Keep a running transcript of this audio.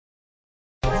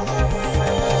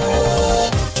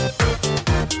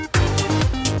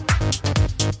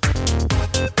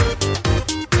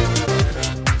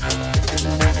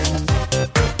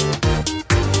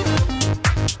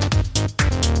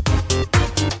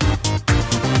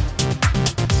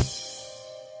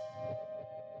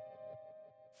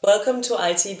welcome to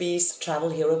ITB's Travel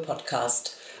Hero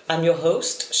podcast. I'm your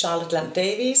host, Charlotte Lamp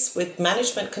Davies, with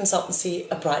management consultancy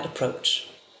A Bright Approach.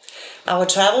 Our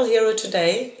travel hero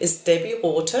today is Debbie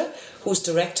Rothe, who's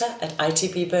director at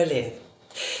ITB Berlin.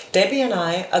 Debbie and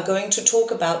I are going to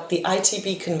talk about the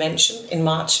ITB convention in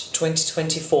March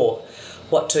 2024,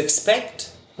 what to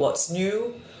expect, what's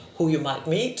new, who you might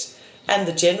meet, and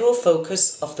the general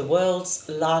focus of the world's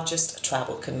largest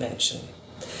travel convention.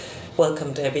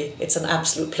 Welcome, Debbie. It's an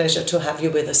absolute pleasure to have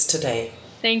you with us today.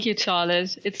 Thank you,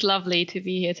 Charlotte. It's lovely to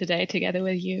be here today together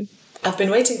with you. I've been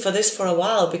waiting for this for a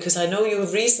while because I know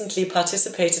you've recently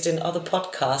participated in other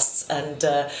podcasts, and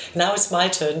now it's my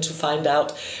turn to find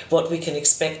out what we can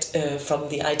expect from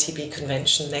the ITB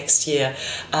convention next year.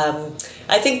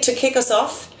 I think to kick us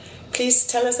off, please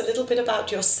tell us a little bit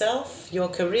about yourself, your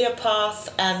career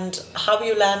path, and how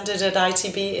you landed at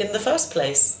ITB in the first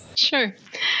place. Sure.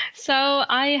 So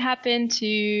I happen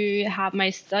to have my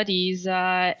studies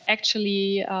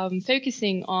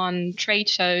focusing on trade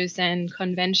shows and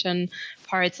convention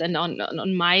parts and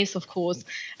on MICE, of course.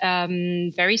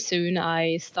 Very soon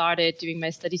I started doing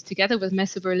my studies together with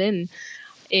Messe Berlin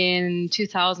in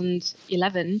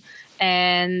 2011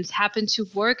 and happened to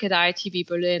work at ITB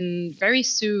Berlin very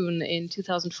soon in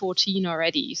 2014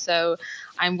 already. So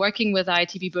I'm working with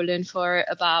ITB Berlin for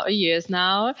about a year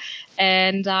now,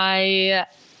 and I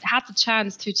had the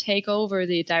chance to take over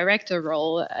the director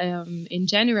role in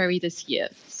January this year.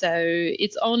 So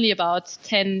it's only about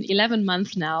 10, 11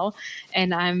 months now,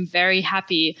 and I'm very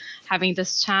happy having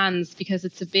this chance because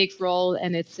it's a big role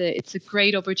and it's a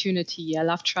great opportunity. I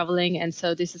love traveling, and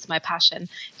so this is my passion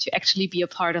to actually be a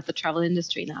part of the travel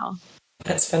industry now.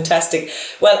 That's fantastic.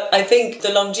 Well, I think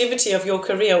the longevity of your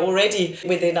career already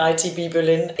within ITB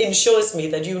Berlin ensures me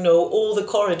that you know all the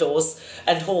corridors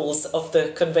and halls of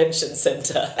the convention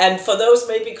center. And for those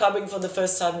maybe coming for the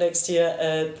first time next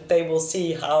year, they will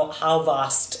see how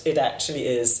vast it actually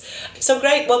is. So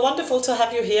great. Well, wonderful to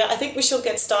have you here. I think we shall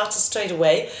get started straight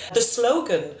away. The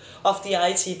slogan of the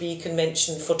ITB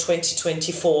convention for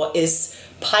 2024 is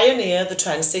 "Pioneer the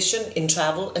transition in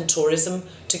travel and tourism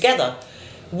together."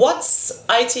 What's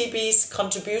ITB's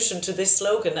contribution to this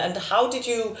slogan, and how did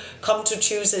you come to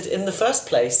choose it in the first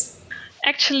place?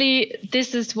 Actually,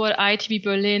 this is what ITB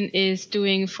Berlin is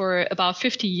doing for about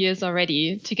 50 years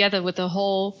already, together with the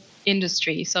whole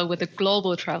industry, so with the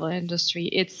global travel industry.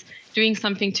 It's doing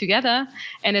something together,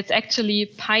 and it's actually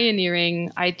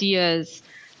pioneering ideas,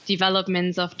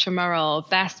 developments of tomorrow,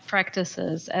 best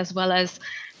practices, as well as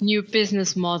new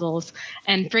business models,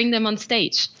 and bring them on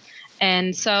stage.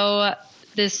 And so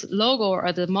this logo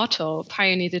or the motto,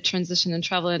 Pioneer the Transition in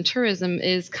Travel and Tourism,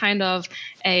 is kind of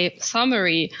a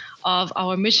summary of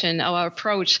our mission, our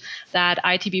approach that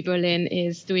ITB Berlin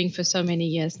is doing for so many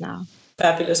years now.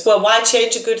 Fabulous. Well, why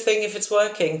change a good thing if it's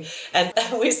working? And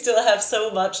we still have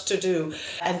so much to do,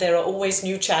 and there are always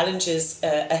new challenges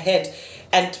ahead.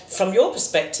 And from your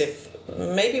perspective,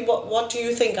 maybe what do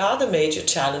you think are the major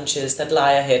challenges that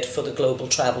lie ahead for the global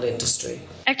travel industry?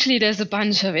 Actually, there's a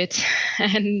bunch of it,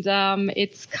 and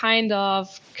it's kind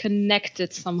of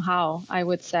connected somehow, I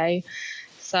would say.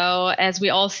 So as we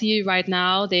all see right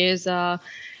now, there's a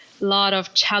lot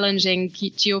of challenging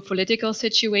geopolitical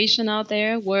situation out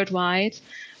there worldwide.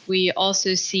 We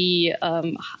also see a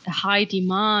high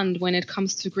demand when it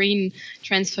comes to green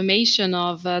transformation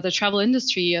of the travel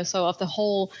industry, so of the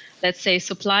whole, let's say,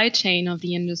 supply chain of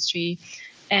the industry.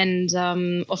 And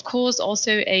of course,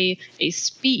 also a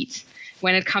speed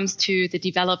when it comes to the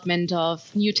development of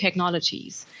new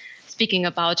technologies, speaking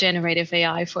about generative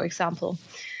AI, for example.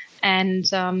 And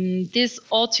this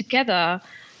all together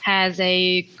has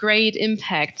a great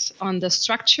impact on the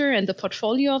structure and the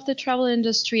portfolio of the travel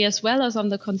industry, as well as on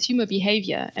the consumer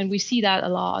behavior. And we see that a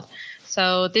lot.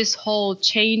 So this whole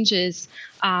changes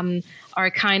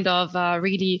are kind of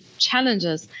really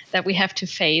challenges that we have to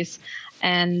face.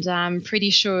 And I'm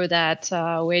pretty sure that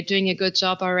we're doing a good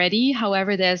job already.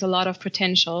 However, there's a lot of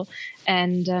potential.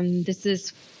 And this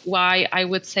is why I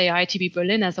would say ITB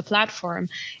Berlin as a platform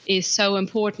is so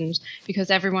important, because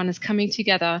everyone is coming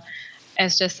together,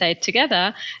 as just said,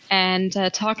 together and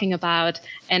talking about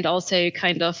and also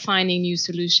kind of finding new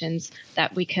solutions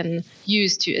that we can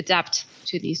use to adapt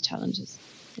to these challenges.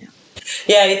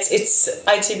 Yeah, it's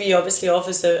ITB obviously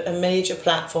offers a major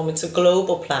platform. It's a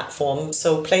global platform.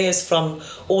 So players from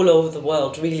all over the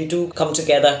world really do come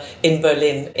together in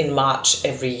Berlin in March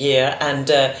every year. And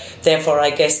therefore,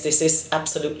 I guess this is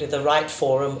absolutely the right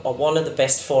forum, or one of the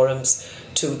best forums,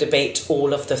 to debate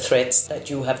all of the threats that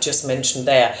you have just mentioned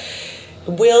there.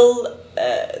 Will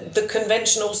the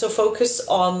convention also focus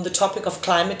on the topic of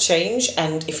climate change?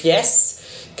 And if yes,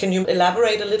 can you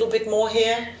elaborate a little bit more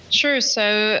here? Sure.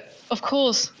 So, of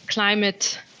course,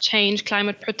 climate change,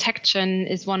 climate protection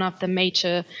is one of the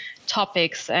major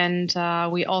topics, and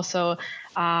we also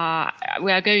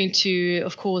we are going to,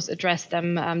 of course, address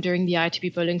them during the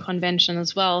ITB Berlin Convention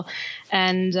as well.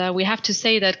 And we have to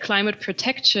say that climate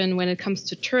protection, when it comes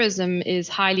to tourism, is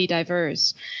highly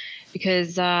diverse,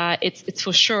 because it's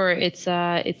for sure it's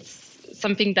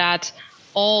something that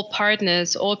all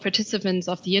partners, all participants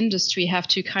of the industry have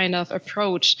to kind of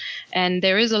approach. And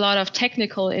there is a lot of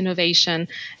technical innovation,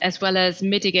 as well as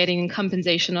mitigating and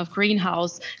compensation of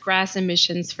greenhouse gas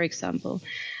emissions, for example.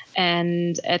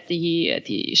 And at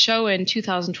the show in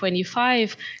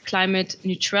 2025, climate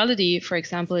neutrality, for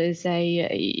example, is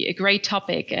a great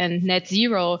topic, and net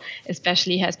zero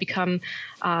especially has become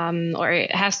or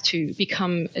it has to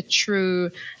become a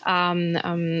true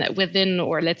within,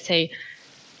 or let's say,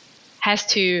 has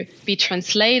to be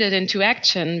translated into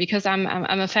action, because I'm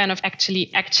a fan of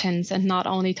actually actions and not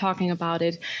only talking about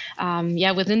it.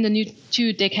 Within the new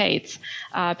 2 decades,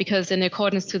 because in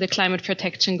accordance to the climate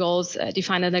protection goals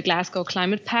defined in the Glasgow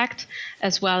Climate Pact,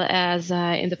 as well as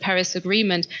in the Paris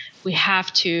Agreement, we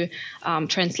have to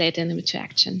translate them into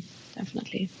action,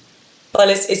 definitely. Well,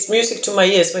 it's music to my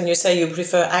ears when you say you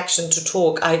prefer action to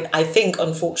talk. I think,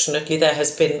 unfortunately, there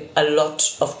has been a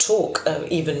lot of talk,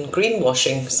 even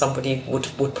greenwashing, somebody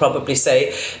would probably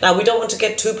say. Now, we don't want to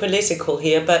get too political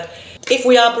here, but if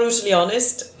we are brutally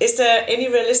honest, is there any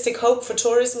realistic hope for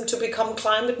tourism to become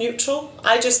climate neutral?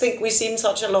 I just think we seem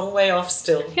such a long way off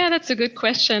still. Yeah, that's a good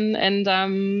question. And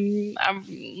I'm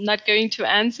not going to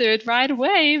answer it right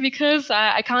away, because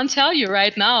I can't tell you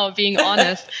right now, being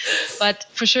honest. But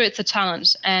for sure, it's a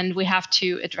challenge, and we have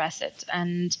to address it.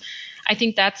 And I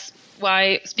think that's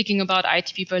why, speaking about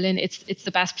ITB Berlin, it's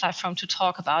the best platform to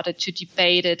talk about it, to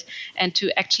debate it, and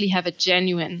to actually have a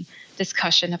genuine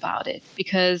discussion about it.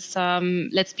 Because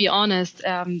let's be honest,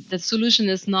 the solution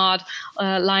is not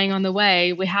lying on the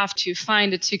way. We have to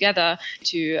find it together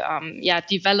to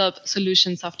develop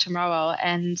solutions of tomorrow.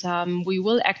 And we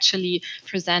will actually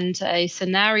present a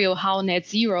scenario how net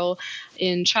zero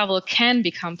in travel can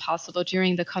become possible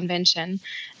during the convention.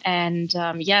 And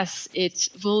yes, it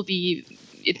will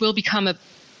become a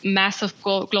massive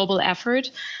global effort,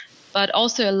 but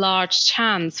also a large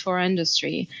chance for our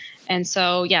industry. And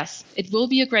so, yes, it will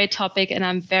be a great topic, and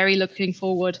I'm very looking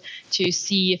forward to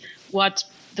see what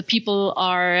the people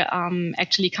are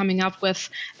actually coming up with,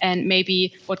 and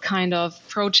maybe what kind of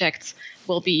projects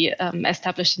will be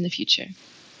established in the future.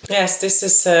 Yes, this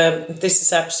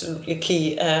is absolutely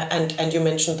key, and you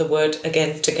mentioned the word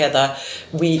again, together.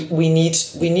 We need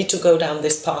to go down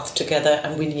this path together,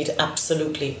 and we need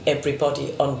absolutely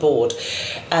everybody on board.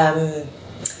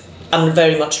 I'm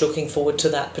very much looking forward to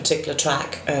that particular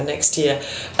track next year.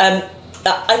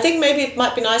 I think maybe it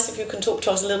might be nice if you can talk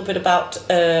to us a little bit about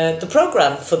the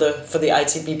program for the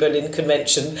ITB Berlin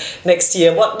Convention next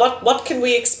year. What can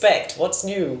we expect? What's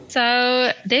new?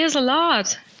 So there's a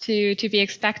lot to be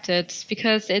expected,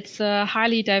 because it's a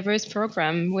highly diverse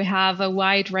program. We have a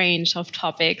wide range of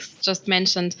topics. Just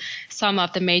mentioned some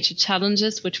of the major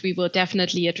challenges, which we will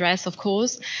definitely address, of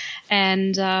course.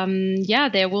 And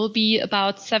there will be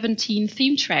about 17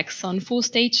 theme tracks on 4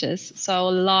 stages, so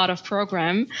a lot of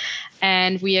program.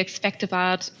 And we expect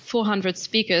about 400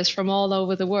 speakers from all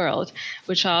over the world,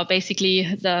 which are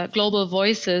basically the global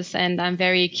voices. And I'm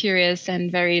very curious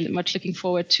and very much looking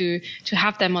forward to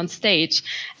have them on stage.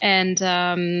 And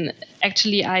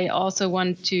actually, I also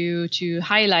want to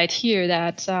highlight here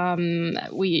that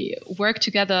we work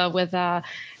together with a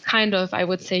kind of, I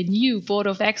would say, new board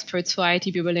of experts for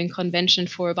ITB Berlin Convention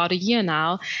for about a year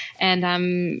now. And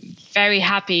I'm very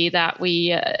happy that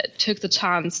we took the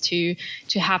chance to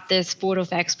have this board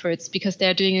of experts, because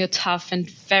they're doing a tough and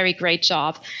very great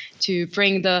job to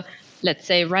bring the, let's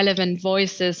say, relevant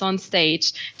voices on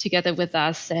stage together with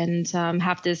us and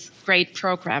have this great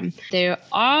program. There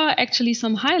are actually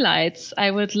some highlights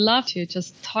I would love to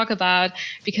just talk about,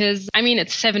 because, I mean,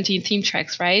 it's 17 theme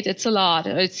tracks, right? It's a lot.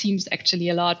 It seems actually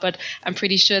a lot, but I'm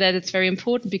pretty sure that it's very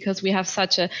important, because we have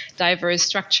such a diverse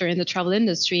structure in the travel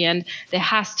industry, and there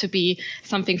has to be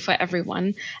something for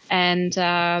everyone. And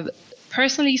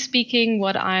personally speaking,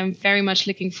 what I'm very much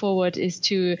looking forward is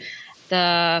to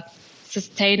the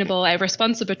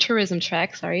responsible tourism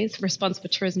track,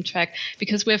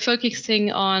 because we're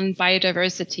focusing on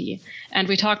biodiversity. And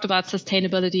we talked about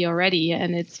sustainability already,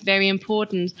 and it's very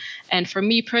important. And for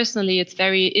me personally, it's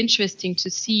very interesting to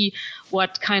see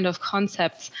what kind of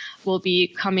concepts will be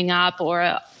coming up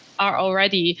or are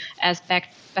already as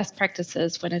best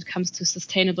practices when it comes to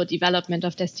sustainable development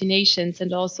of destinations,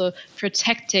 and also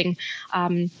protecting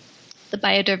the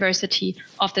biodiversity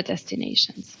of the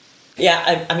destinations.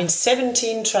 Yeah, I mean,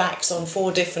 17 tracks on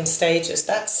 4 different stages.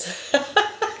 That's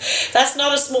that's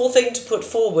not a small thing to put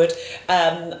forward.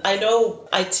 I know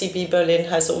ITB Berlin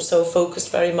has also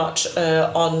focused very much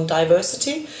on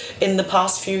diversity in the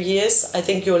past few years. I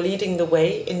think you're leading the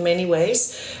way in many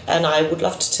ways, and I would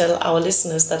love to tell our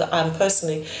listeners that I'm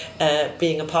personally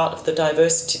being a part of the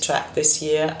diversity track this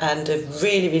year, and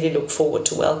really, really look forward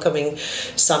to welcoming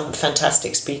some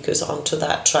fantastic speakers onto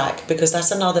that track, because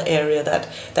that's another area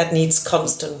that needs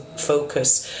constant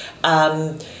focus.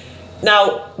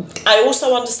 Now, I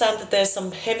also understand that there's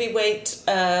some heavyweight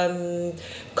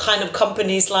kind of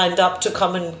companies lined up to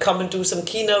come and do some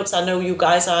keynotes. I know you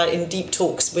guys are in deep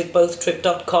talks with both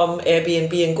Trip.com,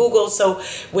 Airbnb and Google, so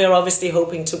we're obviously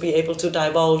hoping to be able to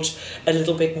divulge a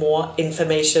little bit more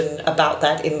information about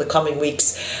that in the coming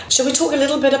weeks. Shall we talk a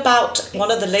little bit about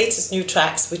one of the latest new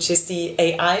tracks, which is the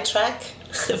AI track?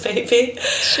 Maybe.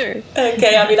 Sure.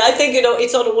 Okay, I mean, I think,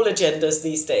 it's on all agendas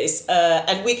these days,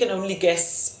 and we can only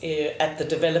guess at the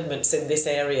developments in this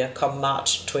area come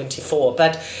March 24.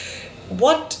 But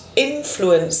what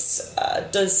influence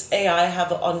does AI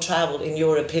have on travel, in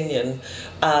your opinion?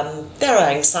 There are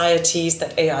anxieties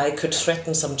that AI could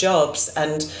threaten some jobs,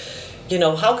 and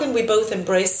how can we both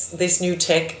embrace this new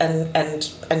tech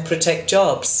and protect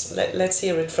jobs? Let's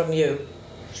hear it from you.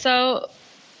 So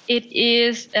it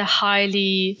is a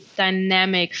highly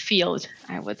dynamic field,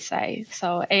 I would say.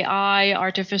 So AI,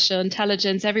 artificial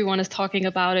intelligence, everyone is talking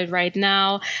about it right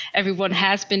now. Everyone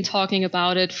has been talking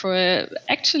about it for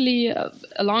actually a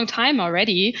long time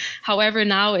already. However,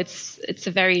 now it's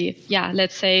a very,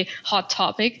 let's say, hot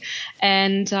topic.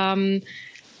 And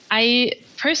I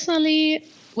personally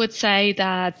would say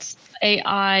that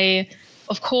AI,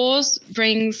 of course,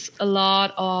 brings a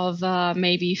lot of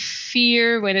maybe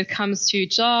fear when it comes to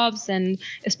jobs, and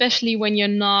especially when you're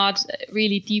not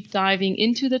really deep diving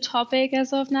into the topic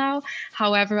as of now.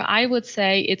 However, I would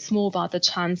say it's more about the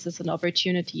chances and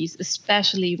opportunities,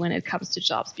 especially when it comes to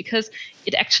jobs, because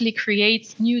it actually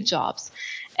creates new jobs.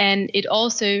 And it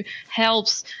also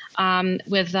helps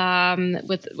with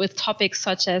topics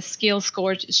such as skill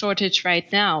shortage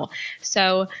right now.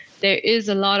 So there is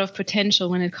a lot of potential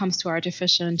when it comes to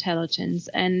artificial intelligence.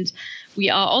 And we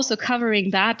are also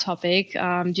covering that topic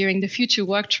during the Future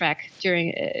Work track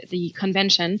during the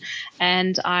convention.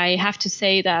 And I have to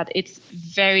say that it's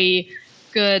very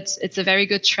good. It's a very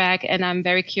good track. And I'm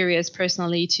very curious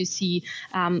personally to see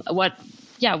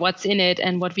what's in it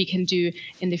and what we can do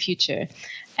in the future.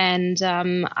 And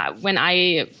when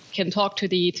I can talk to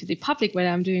the public, what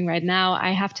I'm doing right now,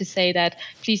 I have to say that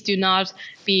please do not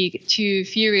be too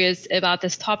furious about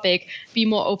this topic. Be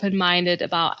more open-minded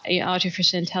about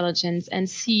artificial intelligence and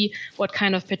see what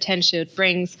kind of potential it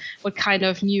brings, what kind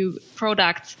of new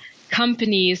products,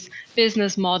 companies,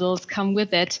 business models come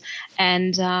with it.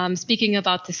 And speaking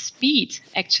about the speed,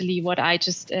 actually, what I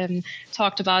just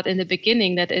talked about in the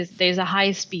beginning, that is, there's a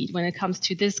high speed when it comes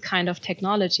to this kind of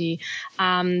technology.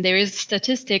 There is a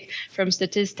statistic from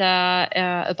Statista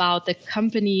about the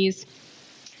companies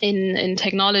in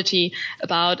technology,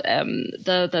 about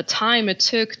the time it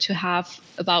took to have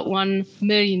about 1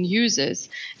 million users.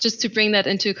 Just to bring that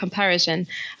into comparison,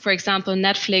 for example,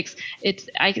 Netflix,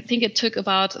 I think it took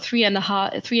about three and a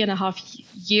half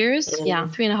years. Mm-hmm. Yeah,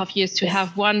 3.5 years to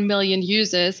have 1 million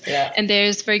users. Yeah. And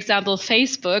there's, for example,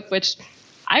 Facebook, which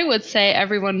I would say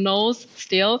everyone knows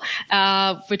still,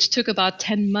 which took about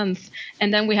 10 months.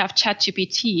 And then we have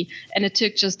ChatGPT, and it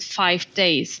took just 5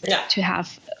 days to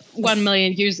have 1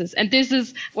 million users. And this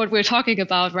is what we're talking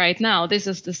about right now. This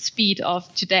is the speed of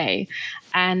today.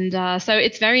 And so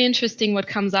it's very interesting what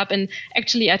comes up. And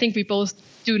actually, I think we both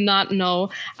do not know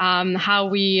how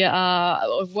we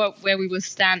where we will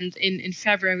stand in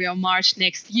February or March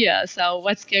next year. So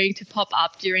what's going to pop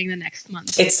up during the next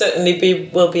month? It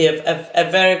certainly will be a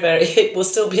very, very, it will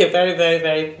still be a very, very,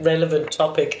 very relevant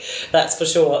topic, that's for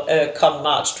sure, come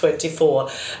March 24.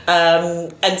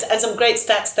 And some great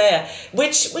stats there,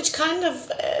 which kind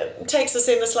of takes us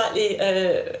in a slightly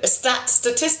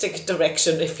statistic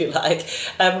direction, if you like.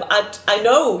 I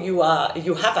know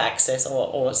you have access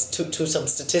or to some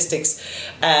statistics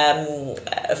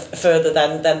further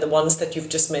than the ones that you've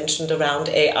just mentioned around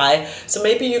AI. So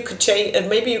maybe you could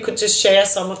just share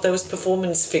some of those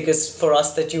performance figures for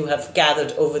us that you have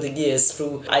gathered over the years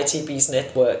through ITB's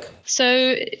network.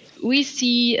 So we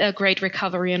see a great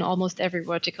recovery in almost every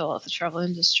vertical of the travel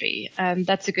industry, and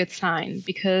that's a good sign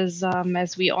because,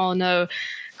 as we all know,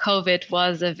 COVID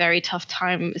was a very tough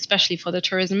time, especially for the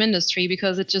tourism industry,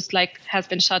 because it just has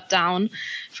been shut down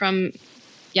from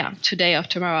today or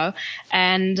tomorrow.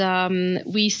 And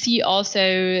we see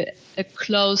also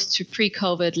close to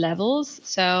pre-COVID levels.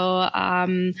 So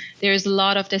there's a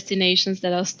lot of destinations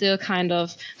that are still kind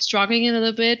of struggling a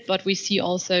little bit, but we see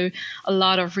also a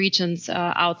lot of regions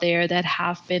out there that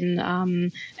have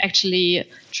been actually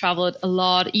traveled a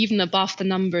lot, even above the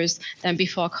numbers than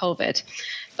before COVID.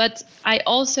 But I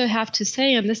also have to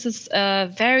say, and this is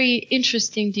a very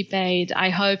interesting debate I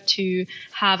hope to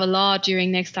have a lot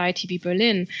during next ITB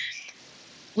Berlin,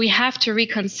 we have to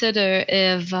reconsider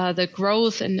if the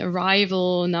growth in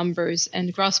arrival numbers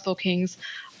and gross bookings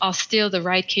are still the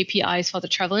right KPIs for the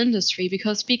travel industry.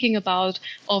 Because speaking about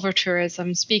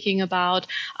over-tourism, speaking about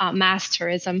mass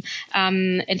tourism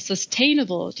and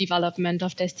sustainable development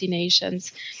of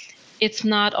destinations, it's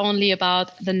not only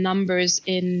about the numbers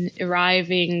in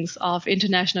arrivings of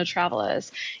international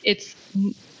travelers.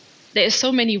 There's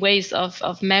so many ways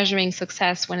of measuring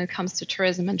success when it comes to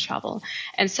tourism and travel.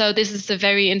 And so this is a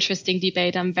very interesting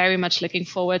debate I'm very much looking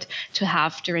forward to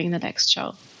have during the next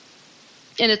show.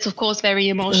 And it's, of course, very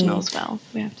emotional as well,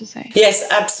 we have to say. Yes,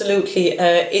 absolutely.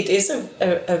 It is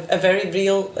a very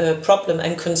real problem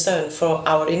and concern for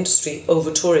our industry,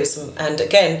 over tourism. And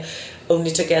again,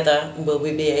 only together will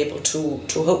we be able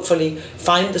to hopefully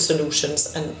find the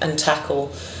solutions and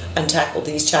tackle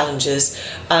these challenges.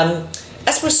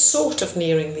 As we're sort of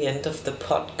nearing the end of the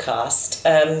podcast,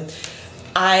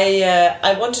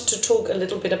 I wanted to talk a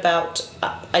little bit about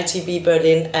ITB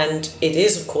Berlin, and it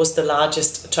is, of course, the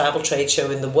largest travel trade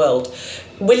show in the world.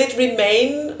 Will it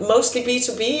remain mostly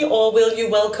B2B, or will you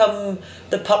welcome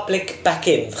the public back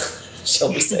in, shall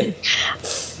we say?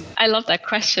 I love that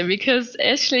question, because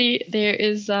actually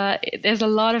there's a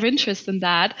lot of interest in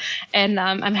that, and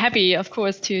I'm happy, of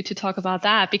course, to talk about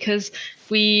that, because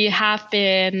we have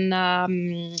been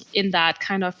in that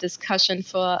kind of discussion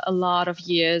for a lot of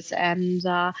years, and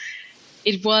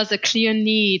it was a clear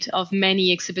need of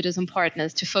many exhibitors and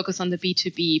partners to focus on the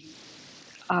B2B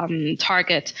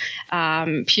target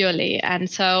purely. And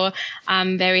so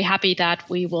I'm very happy that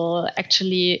we will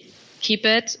actually keep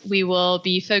it. We will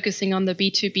be focusing on the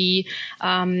B2B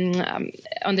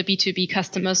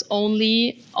customers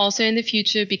only, also in the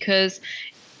future, because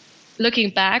looking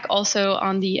back also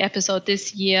on the episode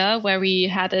this year where we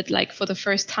had it like for the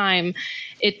first time,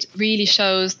 it really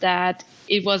shows that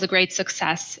it was a great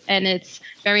success, and it's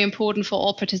very important for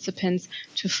all participants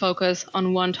to focus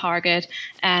on one target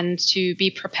and to be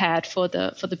prepared for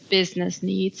the business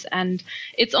needs. And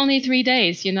it's only 3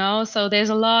 days, so there's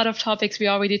a lot of topics we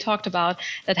already talked about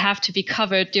that have to be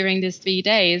covered during these 3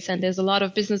 days, and there's a lot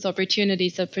of business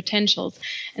opportunities and potentials,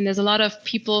 and there's a lot of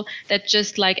people that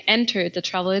just entered the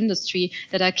travel industry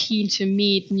that are keen to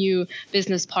meet new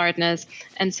business partners.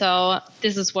 And so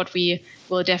this is what we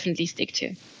will definitely stick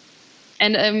to.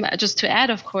 And just to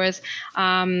add, of course,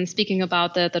 speaking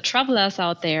about the travelers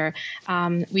out there,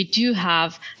 we do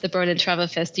have the Berlin Travel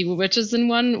Festival, which is in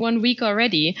one week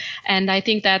already. And I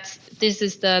think that this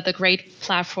is the great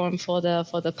platform for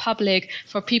the public,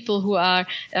 for people who are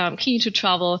keen to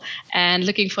travel and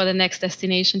looking for the next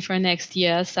destination for next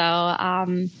year. So,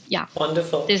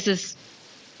 wonderful. This is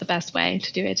the best way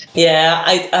to do it. Yeah,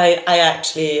 I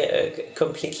actually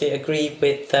completely agree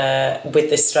with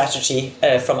this strategy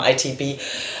from ITB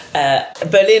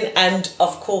Berlin, and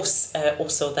of course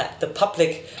also that the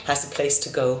public has a place to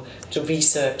go to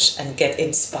research and get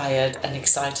inspired and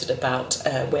excited about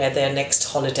where their next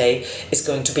holiday is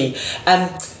going to be.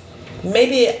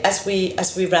 Maybe as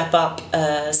we wrap up,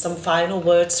 some final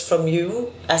words from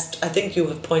you. As I think you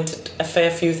have pointed a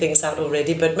fair few things out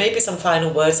already, but maybe some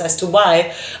final words as to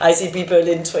why ITB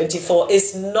Berlin 24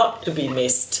 is not to be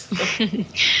missed.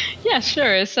 Yeah,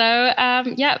 sure. So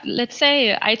let's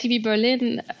say ITB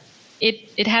Berlin,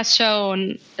 it has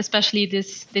shown, especially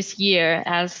this year,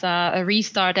 as a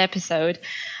restart episode,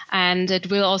 and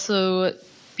it will also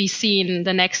be seen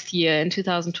the next year in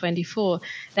 2024,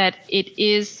 that it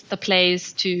is the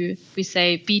place to, we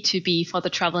say, B2B for the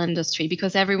travel industry,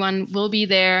 because everyone will be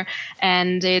there,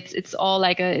 and it's all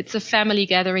it's a family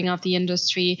gathering of the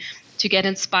industry to get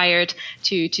inspired,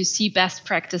 to see best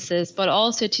practices, but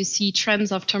also to see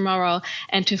trends of tomorrow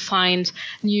and to find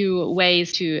new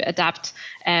ways to adapt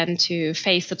and to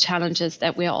face the challenges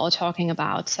that we're all talking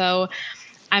about. So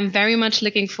I'm very much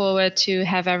looking forward to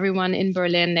have everyone in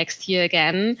Berlin next year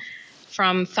again,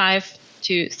 from 5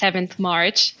 to 7th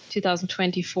March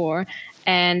 2024.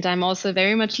 And I'm also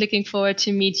very much looking forward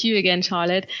to meet you again,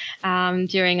 Charlotte,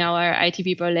 during our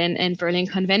ITB Berlin and Berlin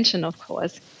convention, of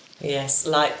course. Yes,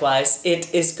 likewise.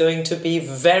 It is going to be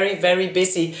very, very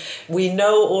busy. We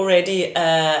know already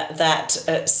that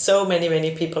so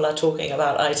many people are talking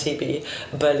about ITB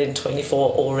Berlin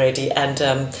 24 already. And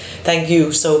thank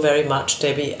you so very much,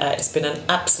 Debbie. It's been an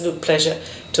absolute pleasure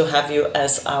to have you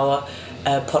as our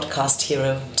podcast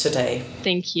hero today.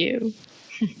 Thank you.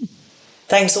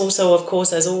 Thanks also, of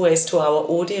course, as always, to our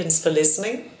audience for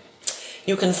listening.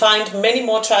 You can find many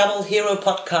more Travel Hero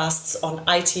podcasts on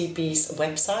ITB's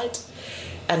website.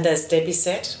 And as Debbie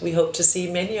said, we hope to see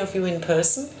many of you in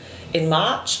person in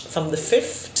March from the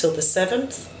 5th till the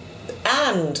 7th.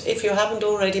 And if you haven't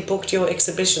already booked your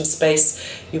exhibition space,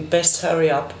 you best hurry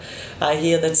up. I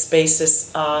hear that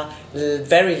spaces are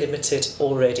very limited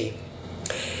already.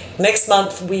 Next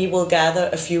month, we will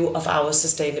gather a few of our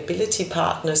sustainability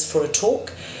partners for a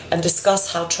talk and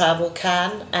discuss how travel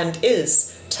can and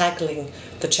is tackling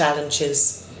the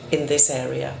challenges in this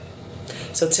area.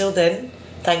 So till then,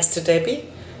 thanks to Debbie,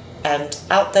 and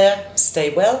out there,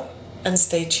 stay well and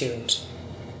stay tuned.